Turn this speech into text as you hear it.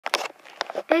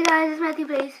Hey guys, it's Matthew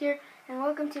Blaze here, and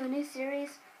welcome to a new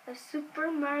series of Super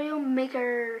Mario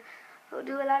Maker. We'll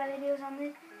do a lot of videos on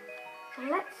this. So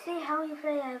let's see how you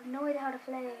play. I have no idea how to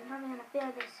play. I'm probably going to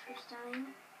fail this first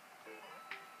time.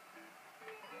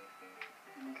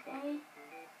 Okay.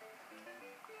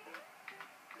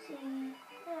 See.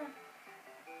 Yeah.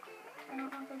 I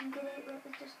don't know if I can get it, but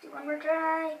let's just do one more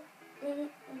try. Dang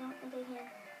it. I don't think I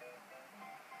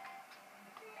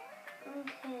can.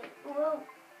 Okay. Whoa.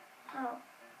 Oh.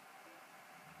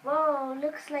 Whoa,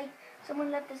 looks like someone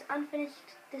left this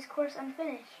course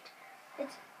unfinished.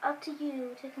 It's up to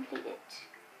you to complete it.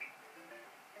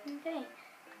 Okay.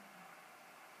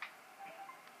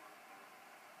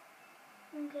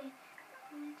 Okay.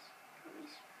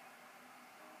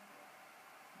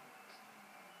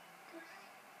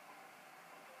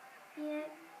 Yeah,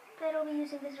 but I'll be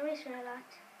using this eraser a lot.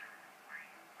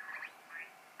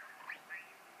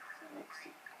 So let's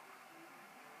see.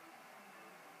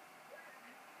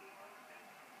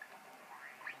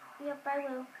 Yep, I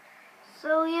will.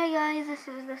 So yeah guys, this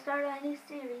is the start of a new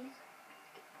series.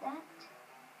 That.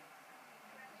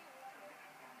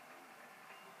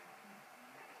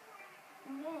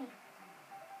 Okay.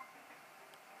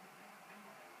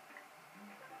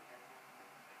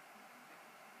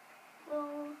 So,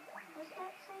 what's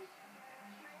that say?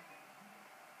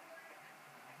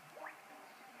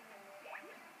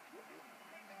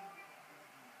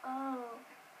 Oh.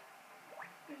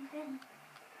 Okay.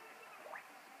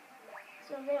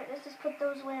 So there, let's just put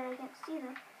those where I can't see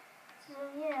them. So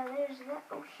yeah, there's that.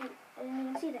 Oh shoot, I didn't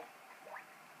even see that.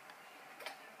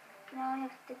 Now I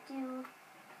have to do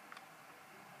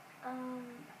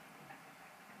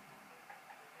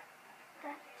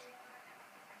that.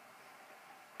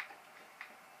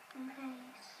 Okay,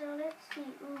 so let's see.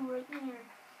 Ooh, right here.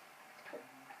 Let's put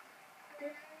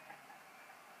this.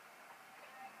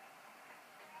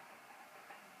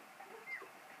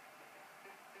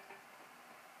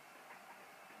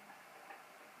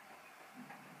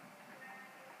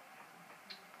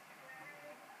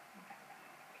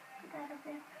 Put that up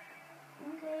there.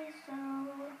 Okay, so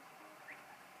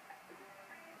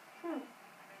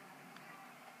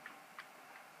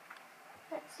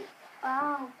let's see.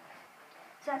 Wow.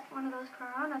 So that's one of those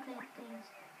piranha plant things.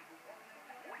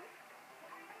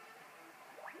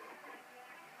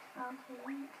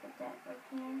 Okay, put that right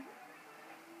here.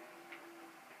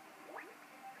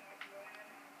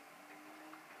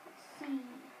 Let's see.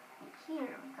 Right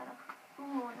here, we got a.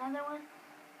 Ooh, another one.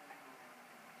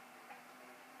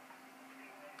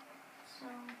 So.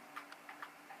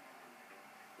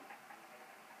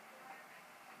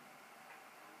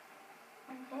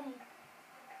 Okay.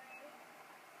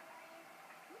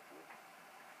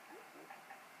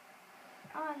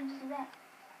 Oh, I can just do that.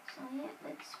 So yeah,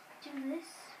 let's do this.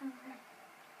 Okay.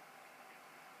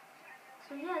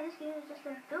 So yeah, this game is just a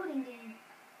building game.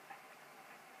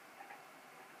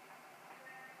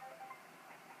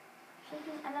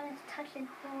 Shaking elements touch and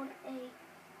hold A,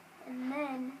 and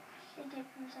then shake it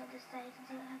from side to side and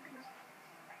see what happens.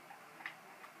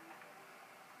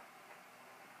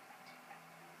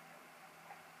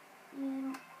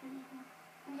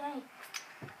 Okay.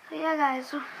 So yeah guys,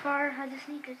 so far I just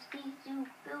need to do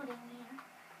building here.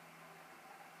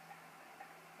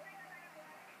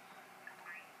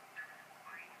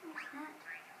 What's that?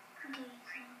 Okay,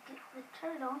 so get the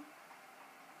turtle.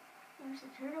 There's the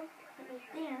turtle, put it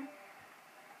right there.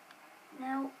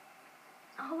 Now,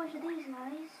 a whole bunch of these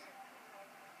guys.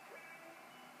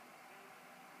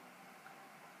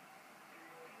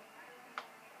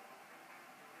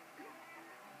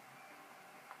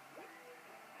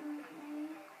 Okay.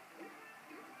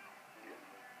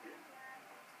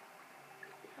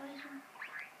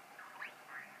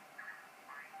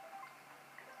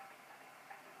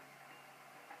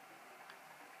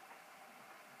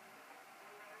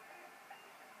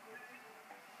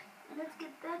 Let's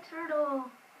get that turtle.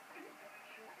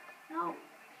 No.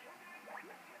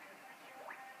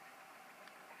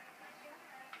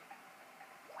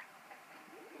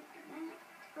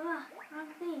 Ugh, wrong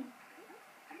thing.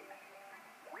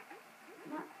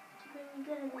 Not very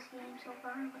good at this game so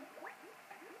far, but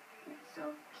it's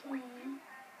okay.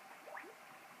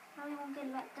 Probably won't get a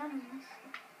lot done in this.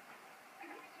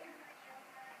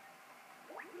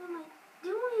 What am I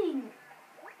doing?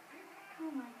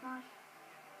 Oh my gosh.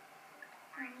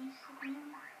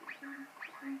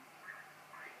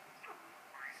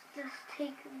 Let's just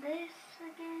take this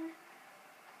again.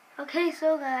 Okay,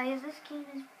 so guys, this game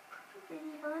is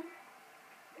pretty fun.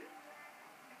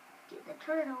 Get the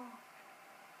turtle.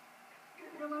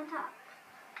 Turtle on top.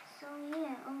 So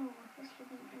yeah, oh, this should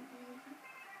be an easy one.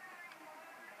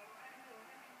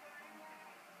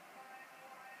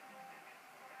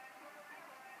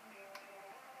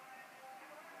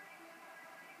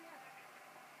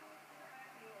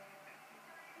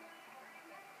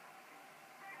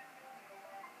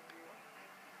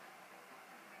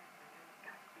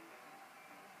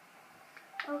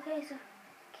 Okay, so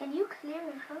can you clear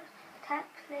your course? Tap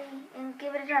play and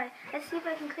give it a try. Let's see if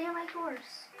I can clear my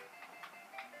course.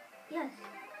 Yes.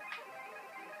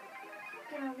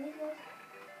 Get on these guys.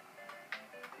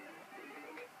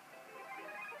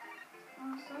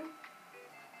 Awesome.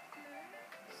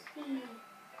 Let's see.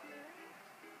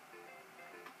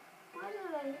 Why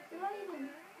did I even?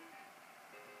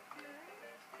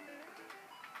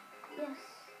 Yes.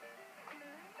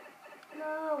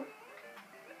 No.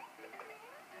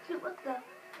 Dude, what the?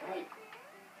 Wait.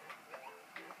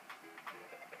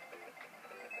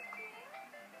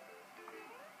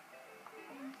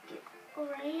 Let's get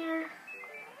over here.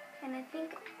 And I think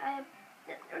I...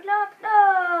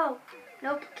 No!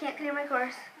 Nope, can't clear my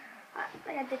course. All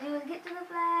I had to do was get to the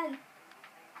flag.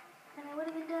 And I would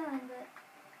have been done, but...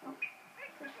 Oh,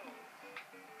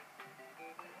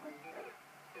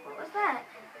 what was that?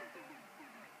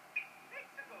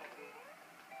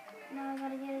 Now I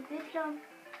gotta get a good jump.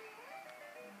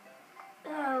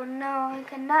 Oh no, I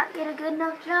cannot get a good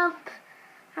enough jump.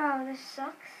 Oh, this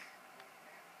sucks.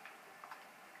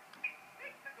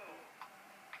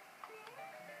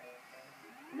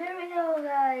 There we go,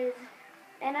 guys.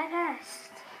 And I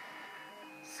passed.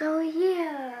 So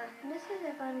yeah, this is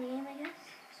a fun game, I guess.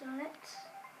 So let's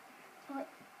work.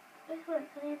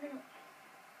 Let me finish.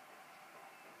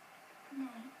 No.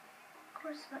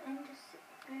 Course button to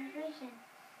registration.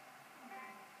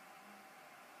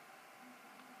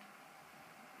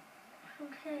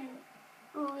 Okay.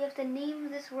 Ooh, we have to name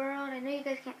this world. I know you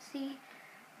guys can't see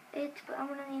it, but I'm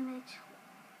gonna name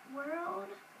it World.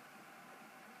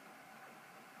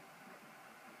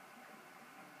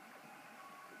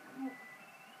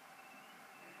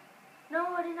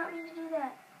 No, I did not mean to do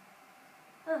that.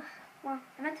 Ugh. Well,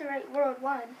 I meant to write World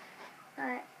 1.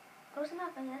 Close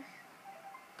enough, I guess.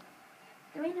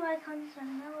 The menu icons are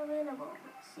now available.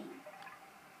 Let's see.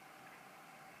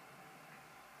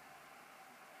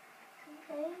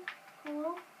 Okay,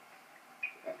 cool.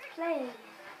 Let's play.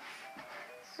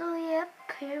 So, yep,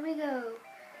 here we go.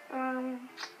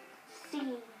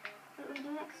 See. What do we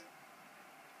do next?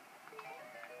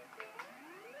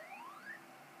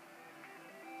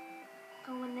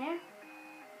 Go in there.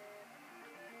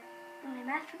 And I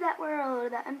mastered that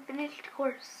world, that unfinished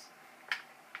course.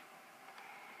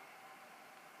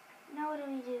 Now what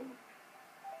do we do?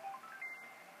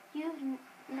 You've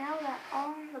now got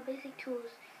all the basic tools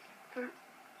for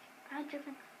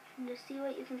different to see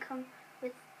what you can come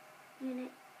with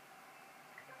unit.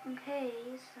 Okay,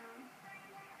 so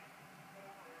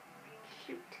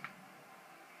shoot.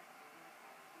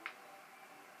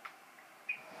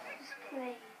 Just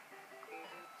play.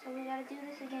 So we gotta do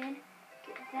this again.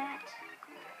 Get that.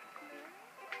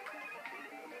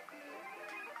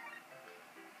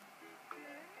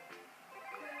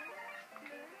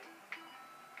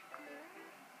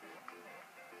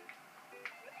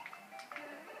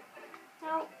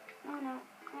 No,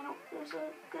 I don't feel so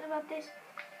good about this.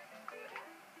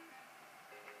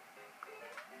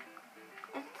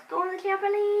 Let's go on the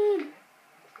trampoline.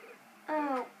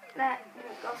 Oh, that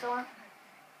didn't go so well.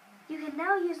 You can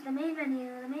now use the main menu.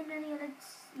 The main menu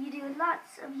lets you do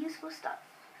lots of useful stuff,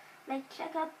 like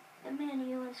check out the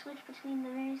menu and switch between the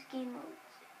various game modes.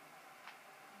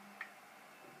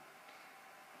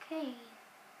 Okay.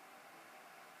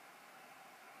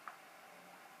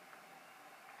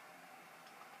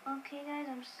 Okay, guys,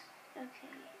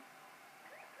 okay.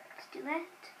 Let's do that.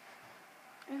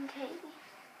 Okay.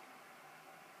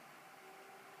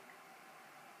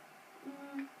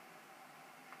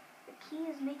 The key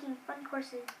is making fun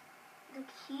courses. The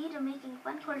key to making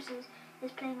fun courses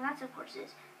is playing lots of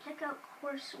courses. Check out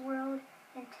Course World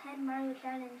and 10 Mario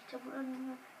Challenge to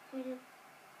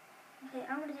Okay,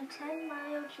 I'm gonna do 10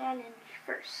 Mario Challenge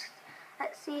first.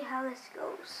 Let's see how this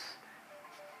goes.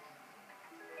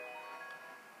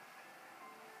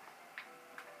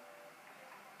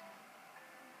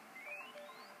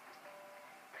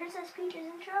 Princess Peach is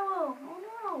in trouble. Oh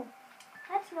no,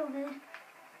 that's no good.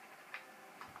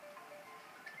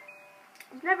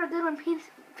 It's never good when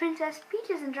Princess Peach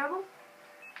is in trouble.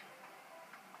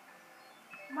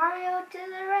 Mario to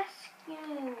the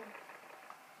rescue.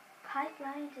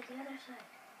 Pipeline to the other side.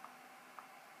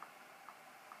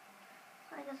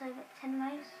 So I guess I get 10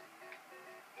 lives.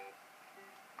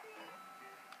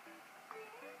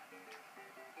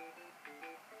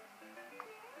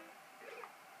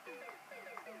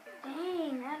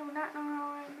 Dang, I do not know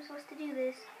how I'm supposed to do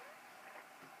this.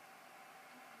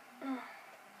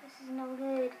 This is no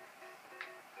good.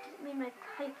 Just made my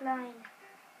pipeline.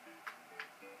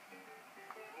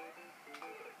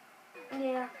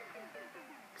 Yeah.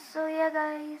 So yeah,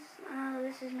 guys,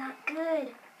 this is not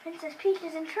good. Princess Peach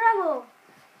is in trouble.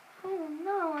 Oh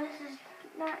no, this is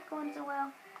not going so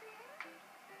well.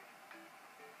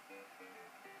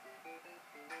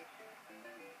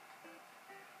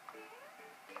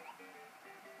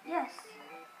 Yes.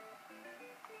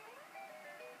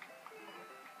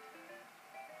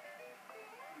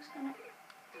 I'm just gonna...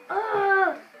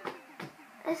 Oh!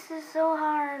 This is so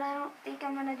hard. I don't think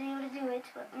I'm gonna be able to do it,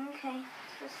 but okay.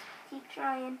 Let's just keep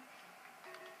trying.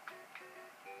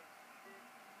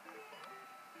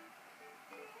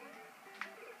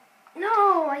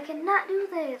 No, I cannot do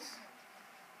this.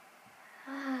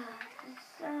 This is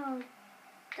so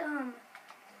dumb.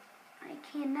 I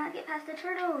cannot get past the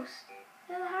turtles.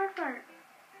 They're the hard part.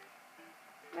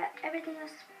 Everything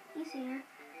else is easier.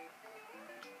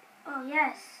 Oh,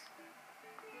 yes.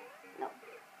 No.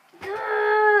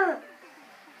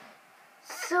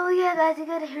 So yeah, guys, you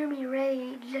gotta hear me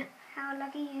rage. How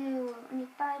lucky you. Only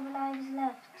 5 lives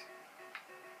left.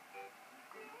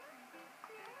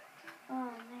 Oh,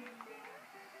 man.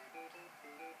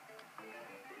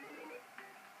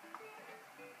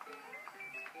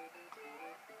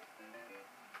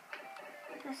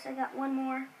 I guess I got one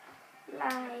more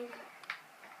live.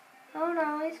 Oh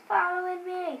no, he's following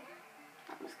me.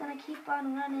 I'm just gonna keep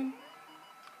on running.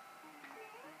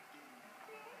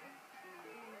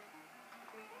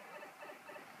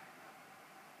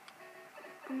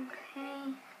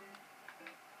 Okay.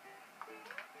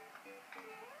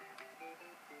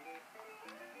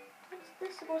 What's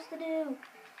this supposed to do?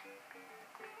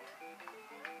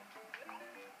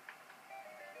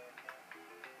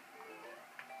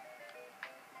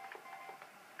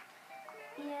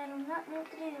 Yeah, I do not know what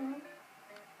to do.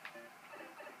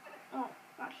 Oh,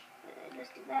 gosh. What did I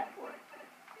just do that for?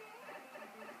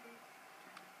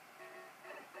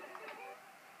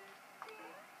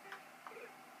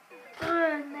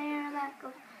 And there that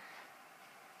goes.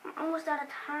 I'm almost out of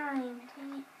time.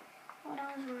 Dang it. What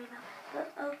I was worried about. But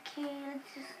okay,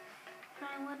 let's just try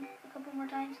a couple more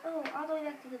times. Oh, all the way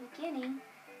back to the beginning.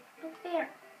 No fair.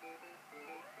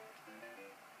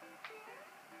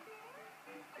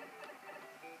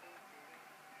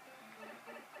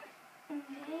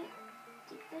 Okay.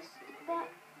 Take this, take that.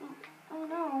 Oh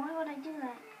no, why would I do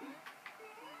that?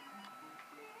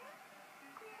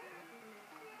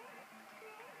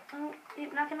 Oh,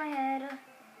 keep knocking my head.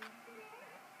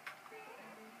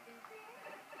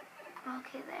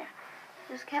 Okay, there.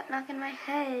 Just kept knocking my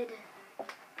head.